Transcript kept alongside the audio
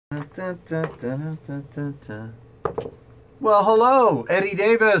Well, hello, Eddie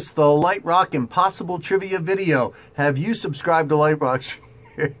Davis, the Light Rock Impossible Trivia video. Have you subscribed to Light Rock?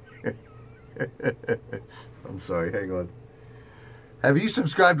 I'm sorry, hang on. Have you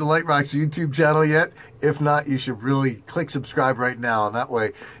subscribed to Light Rock's YouTube channel yet? If not, you should really click subscribe right now, and that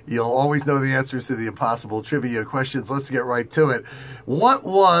way you'll always know the answers to the impossible trivia questions. Let's get right to it. What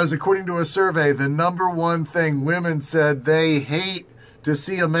was, according to a survey, the #1 thing women said they hate to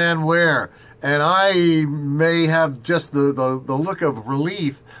see a man wear? And I may have just the look of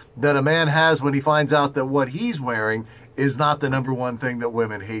relief that a man has when he finds out that what he's wearing is not the #1 thing that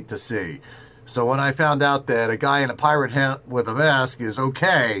women hate to see. So when I found out that a guy in a pirate hat with a mask is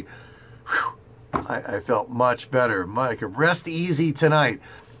okay, whew, I felt much better. I could rest easy tonight.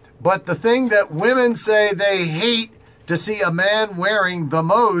 But the thing that women say they hate to see a man wearing the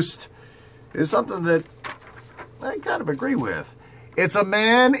most is something that I kind of agree with. It's a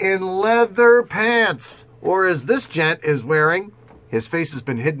man in leather pants, or as this gent is wearing, his face has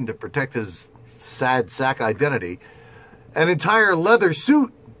been hidden to protect his sad sack identity, an entire leather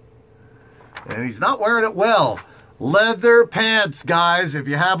suit. And he's not wearing it well. Leather pants, guys. If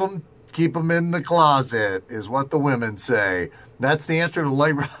you have them, keep them in the closet, is what the women say. That's the answer to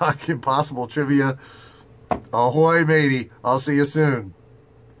Light Rock Impossible Trivia. Ahoy, matey. I'll see you soon.